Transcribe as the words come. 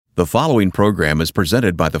The following program is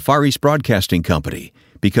presented by the Far East Broadcasting Company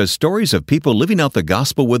because stories of people living out the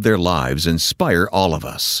gospel with their lives inspire all of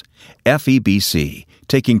us. FEBC,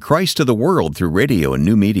 taking Christ to the world through radio and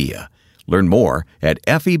new media. Learn more at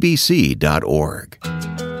FEBC.org.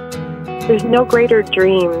 There's no greater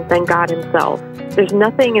dream than God Himself. There's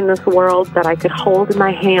nothing in this world that I could hold in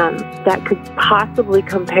my hands that could possibly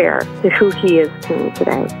compare to who He is to me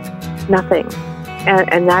today. Nothing.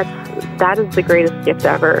 And that is the greatest gift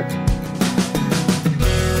ever.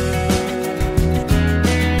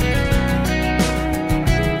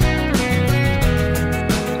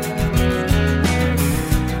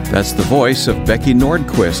 That's the voice of Becky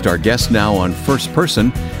Nordquist, our guest now on First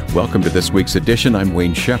Person. Welcome to this week's edition. I'm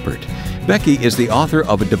Wayne Shepherd. Becky is the author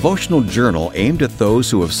of a devotional journal aimed at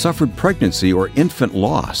those who have suffered pregnancy or infant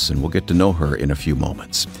loss, and we'll get to know her in a few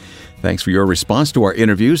moments. Thanks for your response to our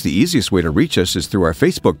interviews. The easiest way to reach us is through our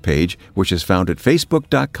Facebook page, which is found at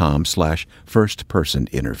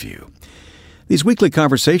facebook.com/firstpersoninterview. These weekly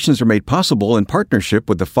conversations are made possible in partnership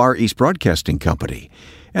with the Far East Broadcasting Company.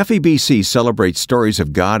 FEBC celebrates stories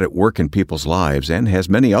of God at work in people's lives and has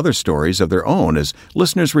many other stories of their own as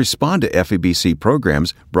listeners respond to FEBC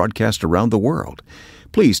programs broadcast around the world.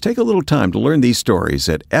 Please take a little time to learn these stories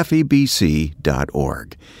at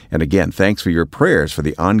FEBC.org. And again, thanks for your prayers for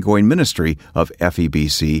the ongoing ministry of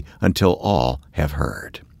FEBC until all have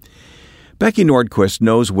heard. Becky Nordquist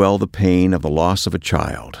knows well the pain of the loss of a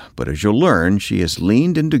child, but as you'll learn, she has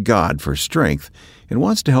leaned into God for strength and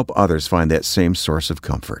wants to help others find that same source of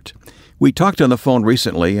comfort. We talked on the phone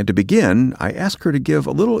recently, and to begin, I asked her to give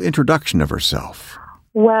a little introduction of herself.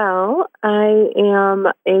 Well, I am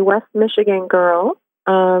a West Michigan girl,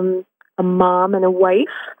 a mom and a wife,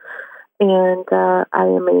 and I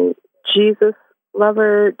am a Jesus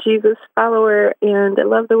lover, Jesus follower, and I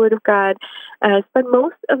love the Word of God. I spend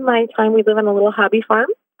most of my time, we live on a little hobby farm,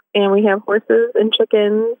 and we have horses and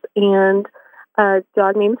chickens and a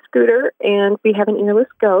dog named Scooter, and we have an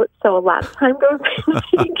earless goat, so a lot of time goes into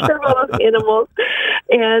taking care of all those animals.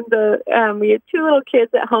 And we have two little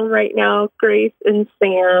kids at home right now, Grace and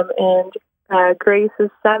Sam, and Grace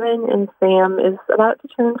is 7, and Sam is about to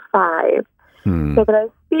turn 5. So that I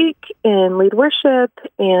speak and lead worship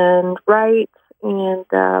and write and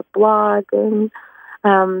blog and,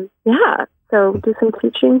 so do some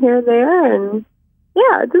teaching here and there and,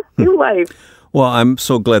 just do life. Well, I'm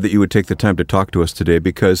so glad that you would take the time to talk to us today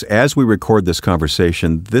because as we record this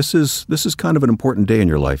conversation, this is kind of an important day in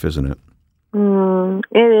your life, isn't it?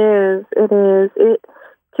 It is.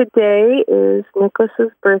 Today is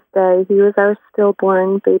Nicholas's birthday. He was our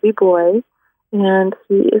stillborn baby boy, and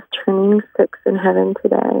he is turning 6 in heaven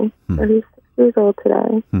today. So he's 6 years old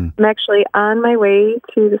today. I'm actually on my way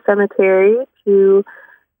to the cemetery to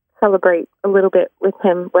celebrate a little bit with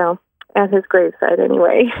him. Well, at his graveside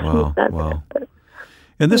anyway. Wow.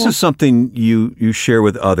 And this is something you share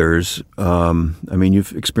with others.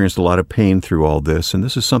 You've experienced a lot of pain through all this, and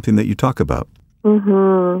this is something that you talk about.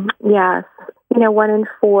 Yes. 1 in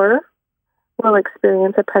 4 will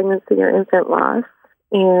experience a pregnancy or infant loss,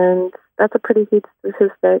 and that's a pretty huge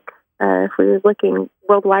statistic if we were looking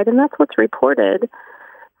worldwide, and that's what's reported.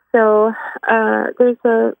 So there's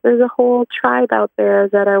a whole tribe out there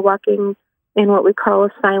that are walking in what we call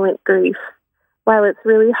a silent grief. While it's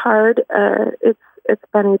really hard, it's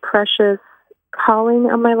been a precious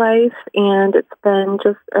calling on my life, and it's been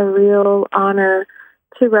just a real honor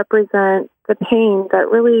to represent the pain that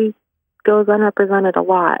really goes unrepresented a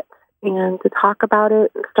lot, and to talk about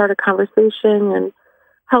it and start a conversation and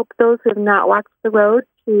help those who have not walked the road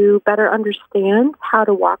to better understand how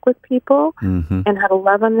to walk with people and how to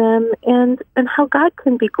love on them and how God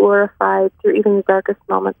can be glorified through even the darkest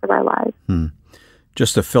moments of our lives.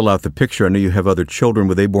 Just to fill out the picture, I know you have other children.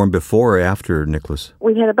 Were they born before or after Nicholas?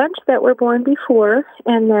 We had a bunch that were born before,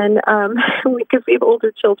 and then we could be older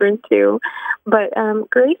children too. But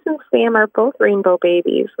Grace and Sam are both rainbow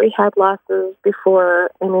babies. We had losses before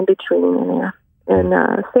and in between,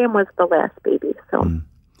 and Sam was the last baby. So,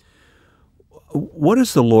 what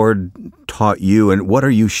has the Lord taught you, and what are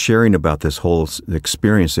you sharing about this whole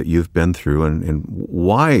experience that you've been through, and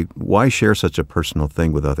why share such a personal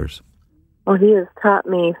thing with others? Well, He has taught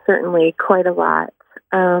me certainly quite a lot.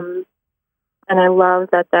 And I love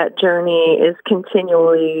that journey is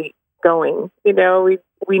continually going.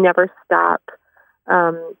 We never stop.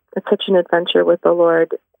 It's such an adventure with the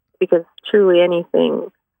Lord because truly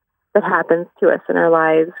anything that happens to us in our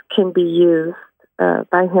lives can be used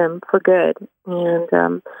by Him for good. And,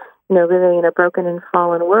 living in a broken and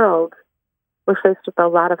fallen world, we're faced with a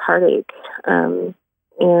lot of heartache. And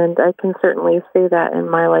I can certainly say that in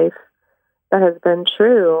my life that has been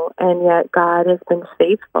true, and yet God has been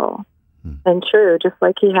faithful and true, just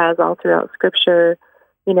like he has all throughout Scripture.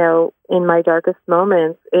 You know, in my darkest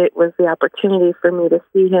moments, it was the opportunity for me to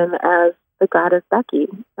see him as the God of Becky,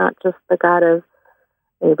 not just the God of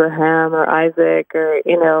Abraham or Isaac or,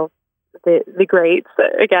 you know, the greats,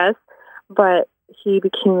 I guess. But he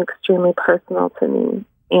became extremely personal to me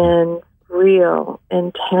and real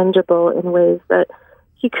and tangible in ways that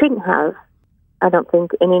he couldn't have, I don't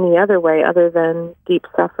think, in any other way other than deep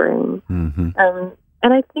suffering.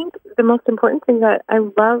 And I think the most important thing that I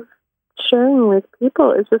love sharing with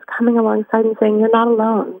people is just coming alongside and saying, you're not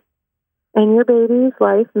alone. And your baby's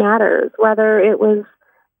life matters, whether it was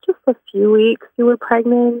just a few weeks you were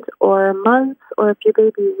pregnant or months, or if your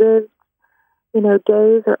baby lived, you know,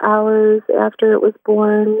 days or hours after it was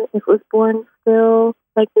born. If it was born still,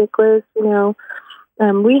 like Nicholas, you know,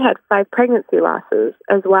 we had 5 pregnancy losses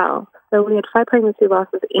as well. So we had 5 pregnancy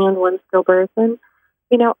losses and 1 stillbirth. And,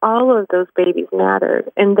 you know, all of those babies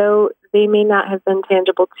mattered. And though they may not have been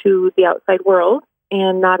tangible to the outside world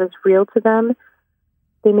and not as real to them,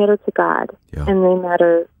 they matter to God. Yeah. And they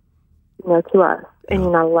matter, you know, to us. And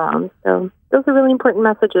you're not alone. So those are really important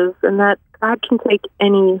messages, and that God can take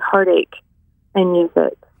any heartache and use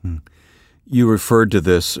it. You referred to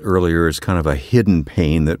this earlier as kind of a hidden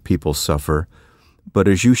pain that people suffer. But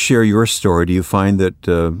as you share your story, do you find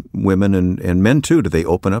that women and men too, do they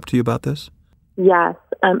open up to you about this? Yes.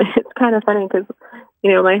 It's kind of funny because,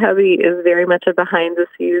 you know, my hubby is very much a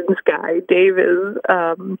behind-the-scenes guy. Dave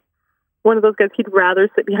is one of those guys. He'd rather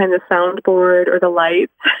sit behind the soundboard or the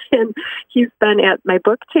lights. And he's been at my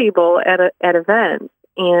book table at events.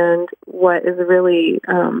 And what is really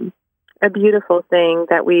a beautiful thing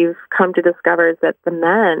that we've come to discover is that the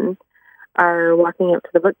men are walking up to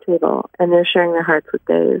the book table and they're sharing their hearts with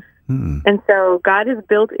Dave. And so God has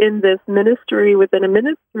built in this ministry within a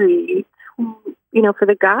ministry, you know, for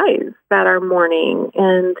the guys that are mourning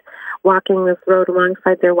and walking this road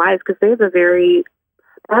alongside their wives, because they have a very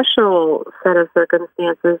special set of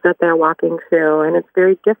circumstances that they're walking through, and it's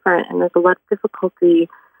very different, and there's a lot of difficulty.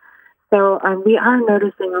 So we are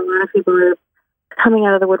noticing a lot of people are coming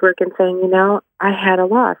out of the woodwork and saying, you know, I had a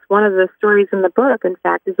loss. One of the stories in the book, in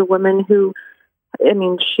fact, is a woman who, I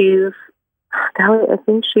mean, I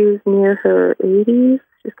think she's near her 80s.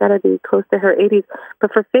 She's got to be close to her 80s.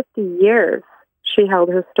 But for 50 years, she held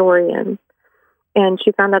her story in. And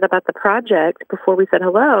she found out about the project before we said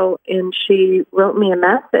hello, and she wrote me a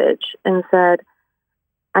message and said,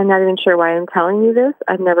 I'm not even sure why I'm telling you this.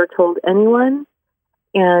 I've never told anyone.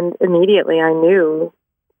 And immediately I knew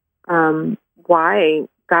why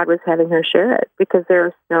God was having her share it, because there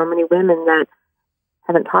are so many women that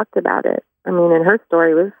haven't talked about it. I mean, and her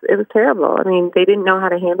story was terrible. I mean, they didn't know how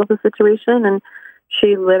to handle the situation, and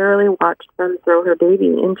she literally watched them throw her baby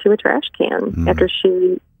into a trash can after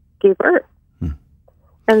she gave birth.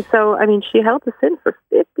 And so, I mean, she held this in for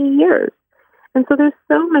 50 years. And so there's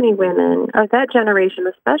so many women of that generation,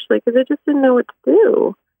 especially, because they just didn't know what to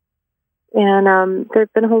do. And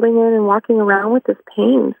they've been holding in and walking around with this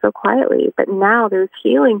pain so quietly. But now there's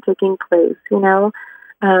healing taking place, you know.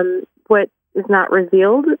 What is not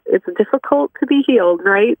revealed, it's difficult to be healed,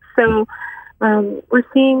 right? So we're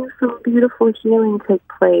seeing some beautiful healing take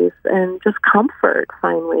place and just comfort,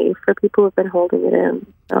 finally, for people who've been holding it in.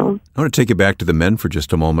 So I want to take you back to the men for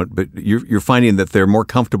just a moment, but you're finding that they're more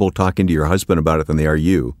comfortable talking to your husband about it than they are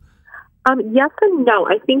you. Yes and no.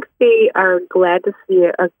 I think they are glad to see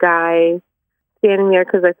a guy standing there,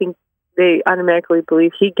 because I think they automatically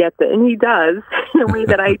believe he gets it, and he does in a way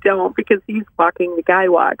that I don't, because he's walking the guy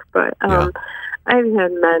walk. But I've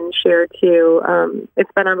had men share too.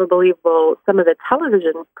 It's been unbelievable. Some of the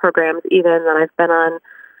television programs even that I've been on,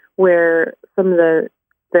 where some of the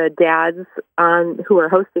dads who are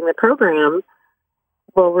hosting the program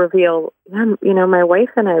will reveal, you know, my wife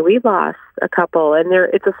and I, we lost a couple, and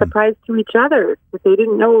it's a surprise to each other that they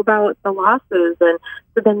didn't know about the losses, and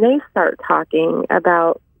so then they start talking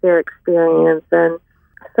about their experience. And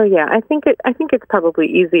so, yeah, I think it's probably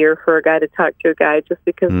easier for a guy to talk to a guy just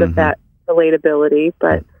because of that relatability,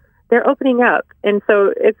 but they're opening up. And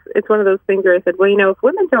so it's one of those things where I said, well, you know, if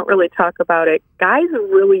women don't really talk about it, guys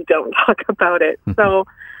really don't talk about it. So,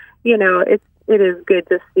 you know, it is good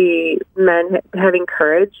to see men having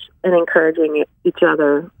courage and encouraging each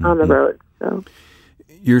other on the road. So,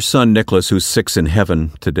 your son Nicholas, who's 6 in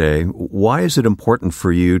heaven today, why is it important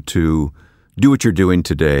for you to do what you're doing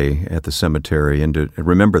today at the cemetery and to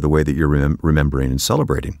remember the way that you're remembering and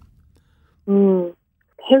celebrating?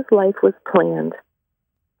 His life was planned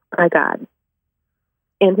by God,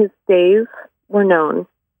 and his days were known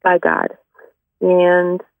by God.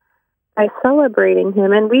 And by celebrating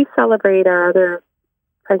him, and we celebrate our other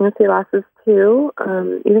pregnancy losses too,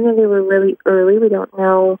 even though they were really early. We don't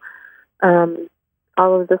know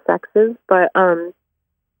all of the sexes, but on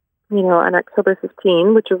October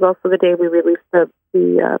 15, which was also the day we released the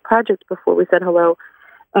project before we said hello,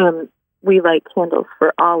 we light candles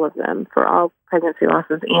for all of them, for all pregnancy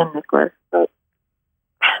losses and Nicholas. But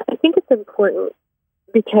I think it's important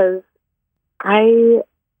because I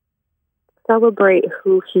celebrate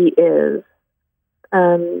who he is.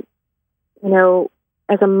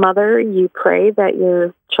 As a mother, you pray that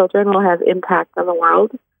your children will have impact on the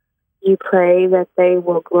world. You pray that they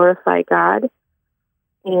will glorify God.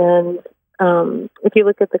 And if you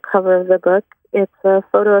look at the cover of the book, it's a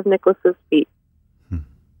photo of Nicholas's feet.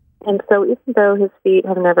 And so even though his feet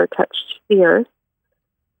have never touched the earth,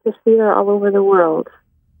 his feet are all over the world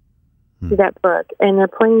through that book. And they're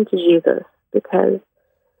pointing to Jesus because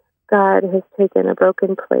God has taken a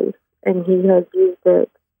broken place and he has used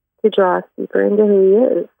it to draw us deeper into who he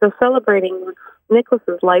is. So celebrating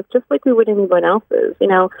Nicholas's life, just like we would anyone else's.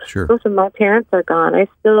 Sure. Both of my parents are gone. I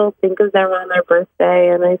still think of them on their birthday,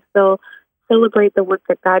 and I still celebrate the work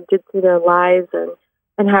that God did through their lives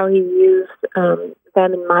and how he used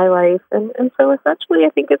them in my life. And so essentially,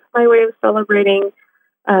 I think it's my way of celebrating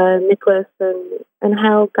Nicholas and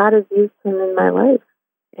how God has used him in my life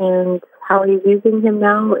and how he's using him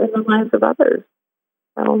now in the lives of others.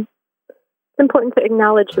 So it's important to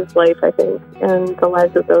acknowledge his life, I think, and the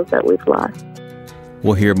lives of those that we've lost.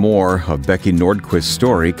 We'll hear more of Becky Nordquist's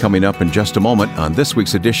story coming up in just a moment on this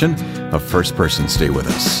week's edition of First Person. Stay with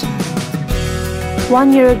us.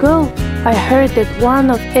 1 year ago, I heard that one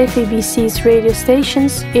of FEBC's radio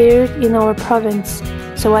stations aired in our province,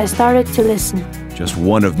 so I started to listen. Just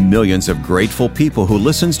one of millions of grateful people who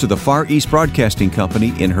listens to the Far East Broadcasting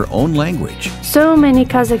Company in her own language. So many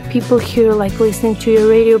Kazakh people here like listening to your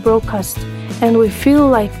radio broadcast, and we feel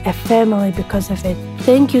like a family because of it.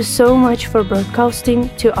 Thank you so much for broadcasting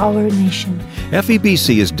to our nation.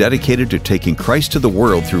 FEBC is dedicated to taking Christ to the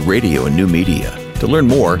world through radio and new media. To learn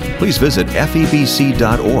more, please visit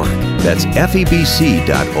febc.org. That's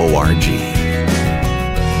febc.org.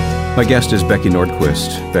 My guest is Becky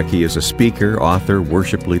Nordquist. Becky is a speaker, author,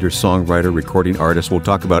 worship leader, songwriter, recording artist. We'll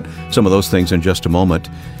talk about some of those things in just a moment.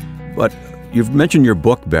 But you've mentioned your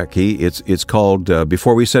book, Becky. It's called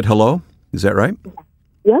Before We Said Hello. Is that right?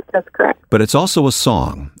 Yes, that's correct. But it's also a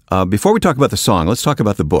song. Before we talk about the song, let's talk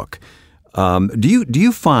about the book. Do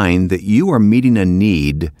you find that you are meeting a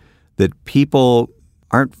need that people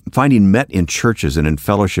aren't finding met in churches and in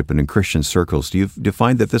fellowship and in Christian circles? Do you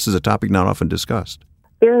find that this is a topic not often discussed?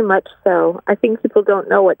 Very much so. I think people don't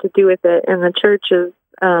know what to do with it, and the church is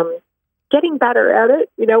getting better at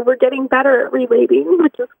it. We're getting better at relating,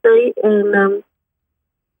 which is great. And,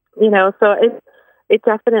 so it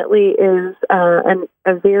definitely is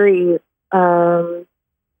a very, I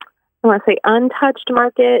want to say untouched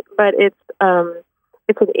market, but it's an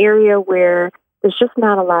area where there's just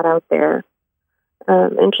not a lot out there.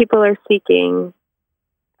 And people are seeking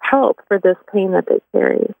help for this pain that they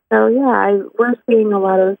carry. So we're seeing a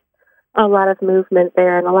lot of movement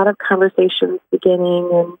there and a lot of conversations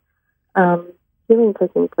beginning and healing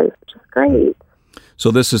taking place, which is great. So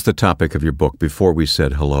this is the topic of your book, Before We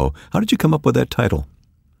Said Hello. How did you come up with that title?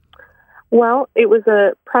 Well, it was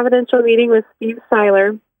a providential meeting with Steve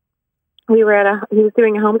Seiler. He was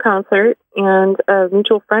doing a home concert, and a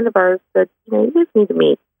mutual friend of ours said, you guys need to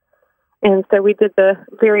meet. And so we did the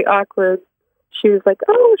very awkward. She was like,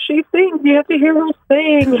 "Oh, she sings. You have to hear her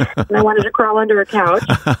sing." And I wanted to crawl under a couch.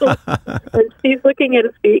 And Steve's looking at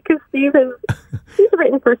his feet because he's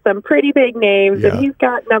written for some pretty big names, and he's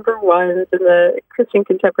got number ones in the Christian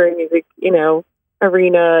contemporary music,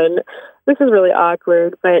 arena. And this is really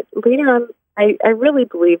awkward. But later on, I really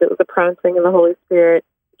believe it was a prompting of the Holy Spirit.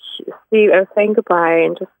 Steve, I was saying goodbye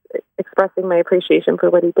and just expressing my appreciation for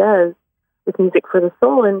what he does with music for the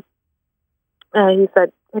soul. And he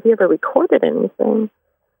said, "Have you ever recorded anything?"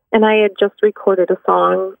 And I had just recorded a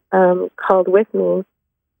song called With Me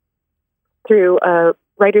through a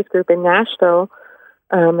writers group in Nashville.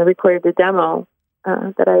 I recorded a demo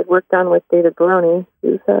that I had worked on with David Baroni,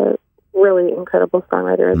 who's a really incredible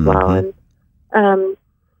songwriter as well. And,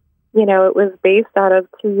 it was based out of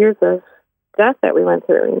 2 years of death that we went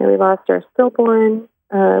through. We lost our stillborn,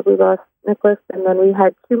 we lost Nicholas, and then we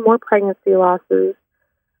had 2 more pregnancy losses.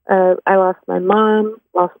 I lost my mom,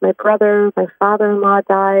 lost my brother, my father-in-law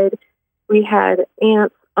died. We had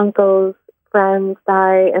aunts, uncles, friends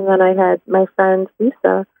die, and then I had my friend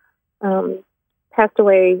Lisa passed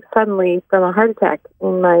away suddenly from a heart attack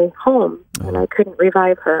in my home, and I couldn't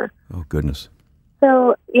revive her. Oh, goodness.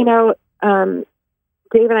 So,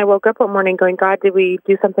 Dave and I woke up one morning going, God, did we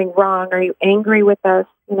do something wrong? Are you angry with us?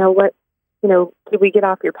 Did we get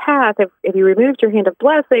off your path? Have you removed your hand of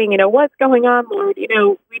blessing? What's going on, Lord?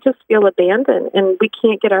 We just feel abandoned, and we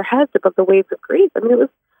can't get our heads above the waves of grief. I mean, it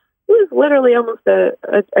was literally almost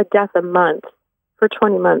a death a month for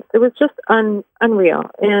 20 months. It was just unreal.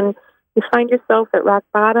 And you find yourself at rock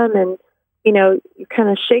bottom, and, you're kind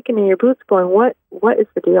of shaking in your boots going, what is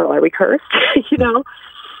the deal? Are we cursed?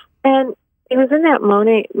 And it was in that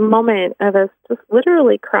moment of us just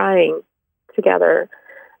literally crying together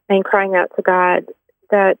and crying out to God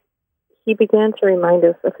that he began to remind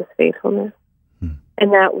us of his faithfulness.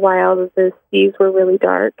 And that while the seas were really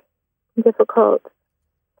dark and difficult,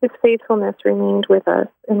 his faithfulness remained with us.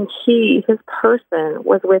 And his person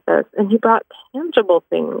was with us. And he brought tangible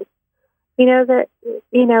things,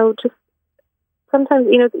 just sometimes,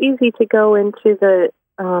 it's easy to go into the,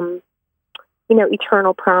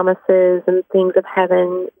 eternal promises and things of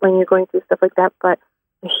heaven when you're going through stuff like that. But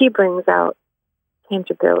he brings out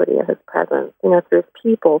tangibility of his presence, through his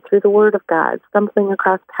people, through the Word of God, stumbling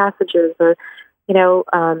across passages. Or,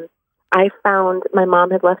 I found my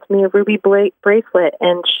mom had left me a ruby bracelet,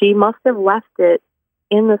 and she must have left it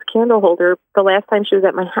in this candle holder the last time she was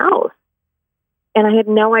at my house. And I had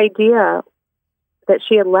no idea that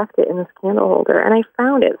she had left it in this candle holder, and I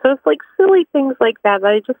found it. So it's like silly things like that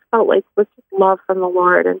I just felt like was just love from the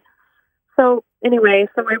Lord. And so anyway,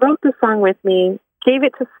 I wrote the song with me, gave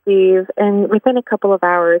it to Steve, and within a couple of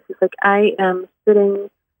hours, he's like, I am sitting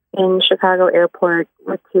in Chicago airport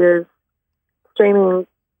with tears streaming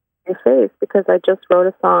my face because I just wrote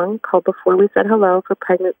a song called Before We Said Hello for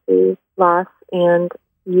pregnancy, loss, and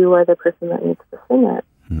you are the person that needs to sing it.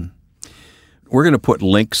 We're going to put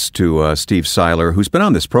links to Steve Seiler, who's been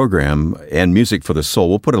on this program, and Music for the Soul.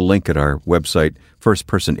 We'll put a link at our website,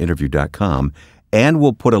 firstpersoninterview.com, and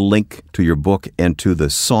we'll put a link to your book and to the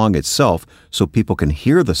song itself so people can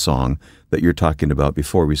hear the song that you're talking about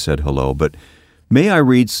Before We Said Hello. But may I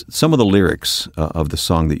read some of the lyrics of the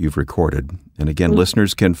song that you've recorded? And again,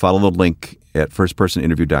 listeners can follow the link at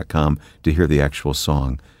firstpersoninterview.com to hear the actual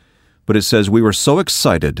song. But it says, we were so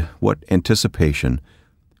excited, what anticipation.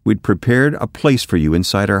 We'd prepared a place for you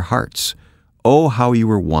inside our hearts. Oh, how you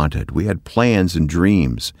were wanted. We had plans and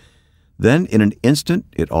dreams. Then in an instant,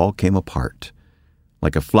 it all came apart.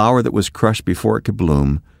 Like a flower that was crushed before it could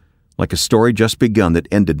bloom, like a story just begun that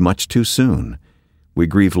ended much too soon. We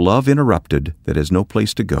grieve love interrupted that has no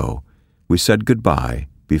place to go. We said goodbye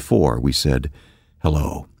before we said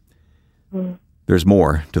hello. There's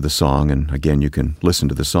more to the song, and again, you can listen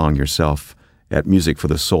to the song yourself at Music for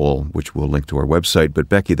the Soul, which we'll link to our website. But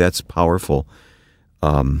Becky, that's powerful.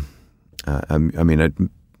 It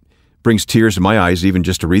brings tears to my eyes even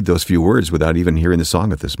just to read those few words without even hearing the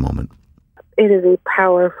song at this moment. It is a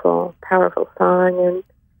powerful, powerful song,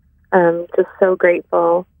 and just so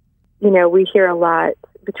grateful. We hear a lot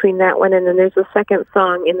between that one, and then there's a second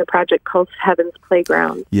song in the project called Heaven's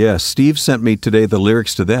Playground. Yes, Steve sent me today the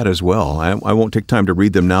lyrics to that as well. I won't take time to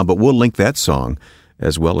read them now, but we'll link that song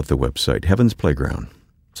as well at the website, Heaven's Playground.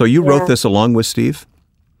 So you wrote this along with Steve?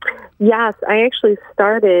 Yes, I actually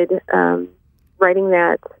started writing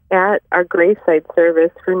that at our graveside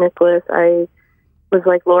service for Nicholas. I was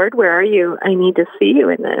like, Lord, where are you? I need to see you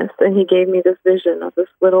in this. And he gave me this vision of this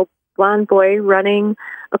little blonde boy running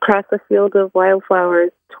across a field of wildflowers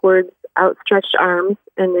towards outstretched arms,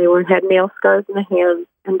 and they had nail scars in the hands,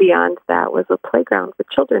 and beyond that was a playground with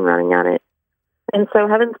children running on it. And so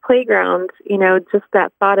Heaven's Playground, just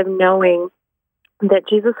that thought of knowing that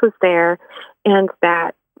Jesus was there and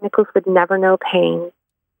that Nicholas would never know pain.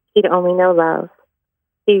 He'd only know love.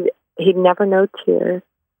 He'd never know tears.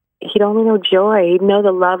 He'd only know joy. He'd know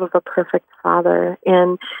the love of a perfect father.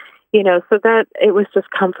 And, so that it was just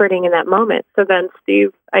comforting in that moment. So then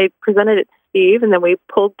I presented it to Steve, and then we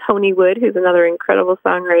pulled Tony Wood, who's another incredible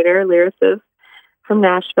songwriter, lyricist from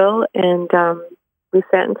Nashville, and we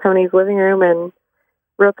sat in Tony's living room and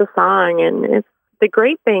wrote the song. And the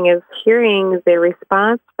great thing is hearing the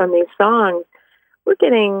response from these songs. We're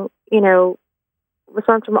getting,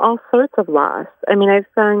 response from all sorts of loss. I mean, I've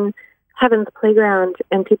sung Heaven's Playground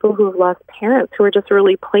and people who have lost parents who are just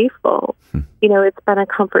really playful. It's been a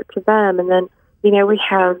comfort to them. And then, we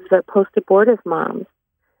have the post-abortive moms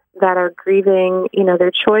that are grieving,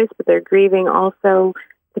 their choice, but they're grieving also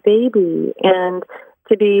the baby, and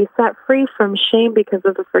to be set free from shame because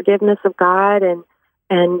of the forgiveness of God,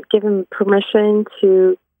 and given permission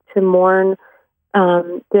to mourn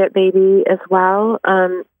that baby as well.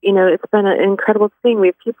 It's been an incredible thing. We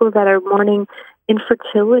have people that are mourning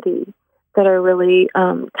infertility that are really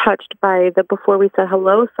touched by the Before We Said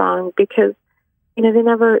Hello song, because they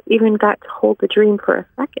never even got to hold the dream for a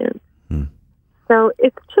second. So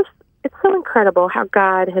it's so incredible how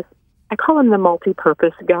God has, I call him the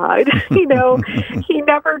multi-purpose God. He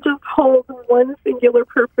never just holds one singular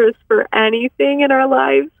purpose for anything in our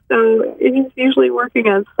lives. So he's usually working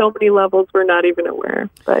on so many levels we're not even aware.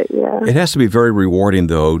 But yeah. It has to be very rewarding,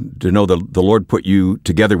 though, to know that the Lord put you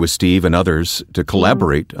together with Steve and others to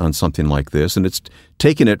collaborate on something like this. And it's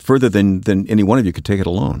taken it further than any one of you could take it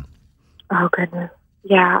alone. Oh, goodness.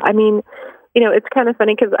 Yeah. I mean, it's kind of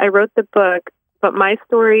funny because I wrote the book, but my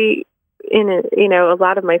story in it, a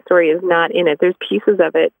lot of my story is not in it. There's pieces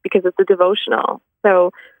of it because it's a devotional.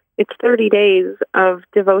 So it's 30 days of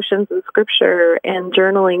devotions and scripture and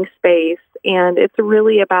journaling space. And it's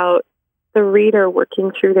really about the reader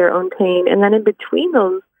working through their own pain. And then in between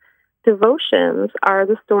those devotions are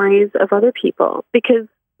the stories of other people, because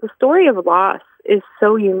the story of loss is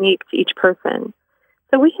so unique to each person.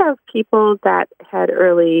 So we have people that had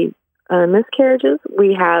early miscarriages.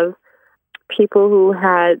 We have people who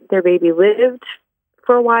had their baby lived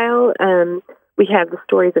for a while. We have the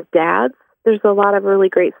stories of dads. There's a lot of really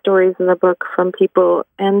great stories in the book from people,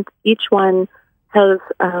 and each one has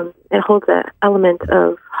it holds an element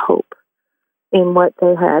of hope in what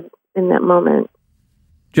they had in that moment.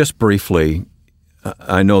 Just briefly,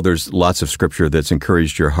 I know there's lots of scripture that's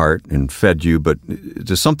encouraged your heart and fed you, but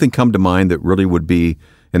does something come to mind that really would be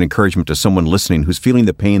an encouragement to someone listening who's feeling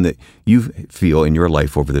the pain that you feel in your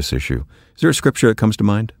life over this issue? Is there a scripture that comes to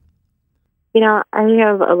mind? I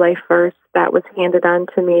have a life verse that was handed on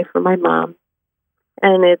to me from my mom,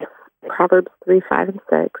 and it's Proverbs 3, 5, and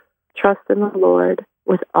 6. Trust in the Lord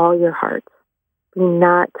with all your heart. Be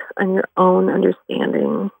not on your own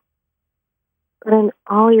understanding, but in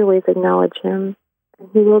all your ways acknowledge him, and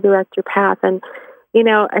he will direct your path. And,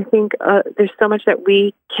 I think there's so much that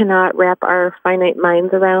we cannot wrap our finite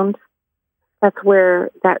minds around. That's where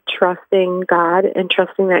that trusting God and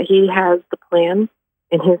trusting that he has the plan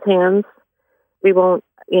in his hands. We won't,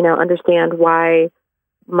 understand why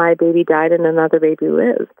my baby died and another baby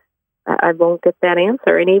lived. I won't get that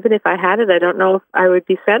answer. And even if I had it, I don't know if I would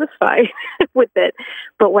be satisfied with it.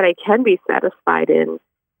 But what I can be satisfied in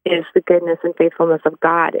is the goodness and faithfulness of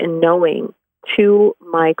God, and knowing to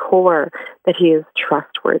my core that he is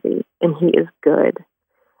trustworthy and he is good.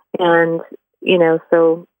 And,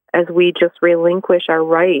 so as we just relinquish our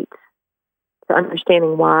right to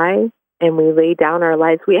understanding why, and we lay down our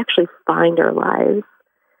lives, we actually find our lives.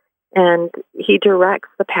 And he directs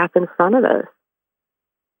the path in front of us.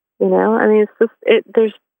 It's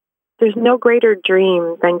just, there's no greater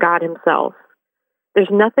dream than God himself. There's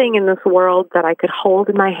nothing in this world that I could hold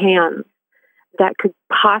in my hands that could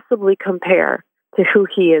possibly compare to who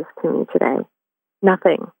he is to me today.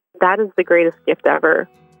 Nothing. That is the greatest gift ever,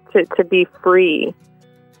 to be free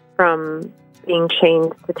from being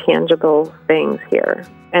chained to tangible things here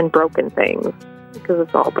and broken things, because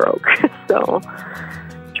it's all broke. So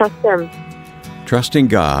trust him. Trusting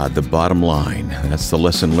God, the bottom line. That's the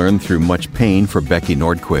lesson learned through much pain for Becky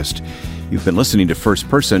Nordquist. You've been listening to First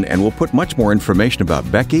Person, and we'll put much more information about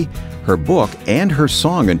Becky, her book, and her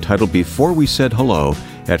song entitled Before We Said Hello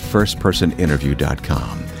at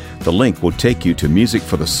firstpersoninterview.com. The link will take you to Music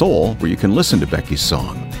for the Soul, where you can listen to Becky's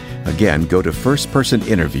song. Again, go to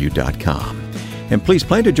firstpersoninterview.com. And please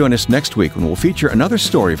plan to join us next week when we'll feature another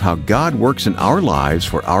story of how God works in our lives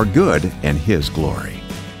for our good and his glory.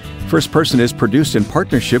 First Person is produced in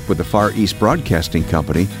partnership with the Far East Broadcasting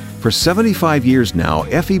Company. For 75 years now,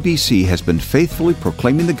 FEBC has been faithfully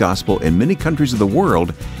proclaiming the gospel in many countries of the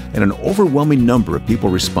world, and an overwhelming number of people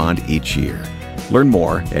respond each year. Learn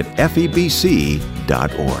more at febc.org.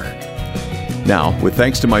 Now, with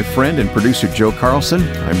thanks to my friend and producer Joe Carlson,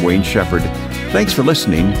 I'm Wayne Shepherd. Thanks for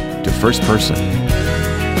listening to First Person.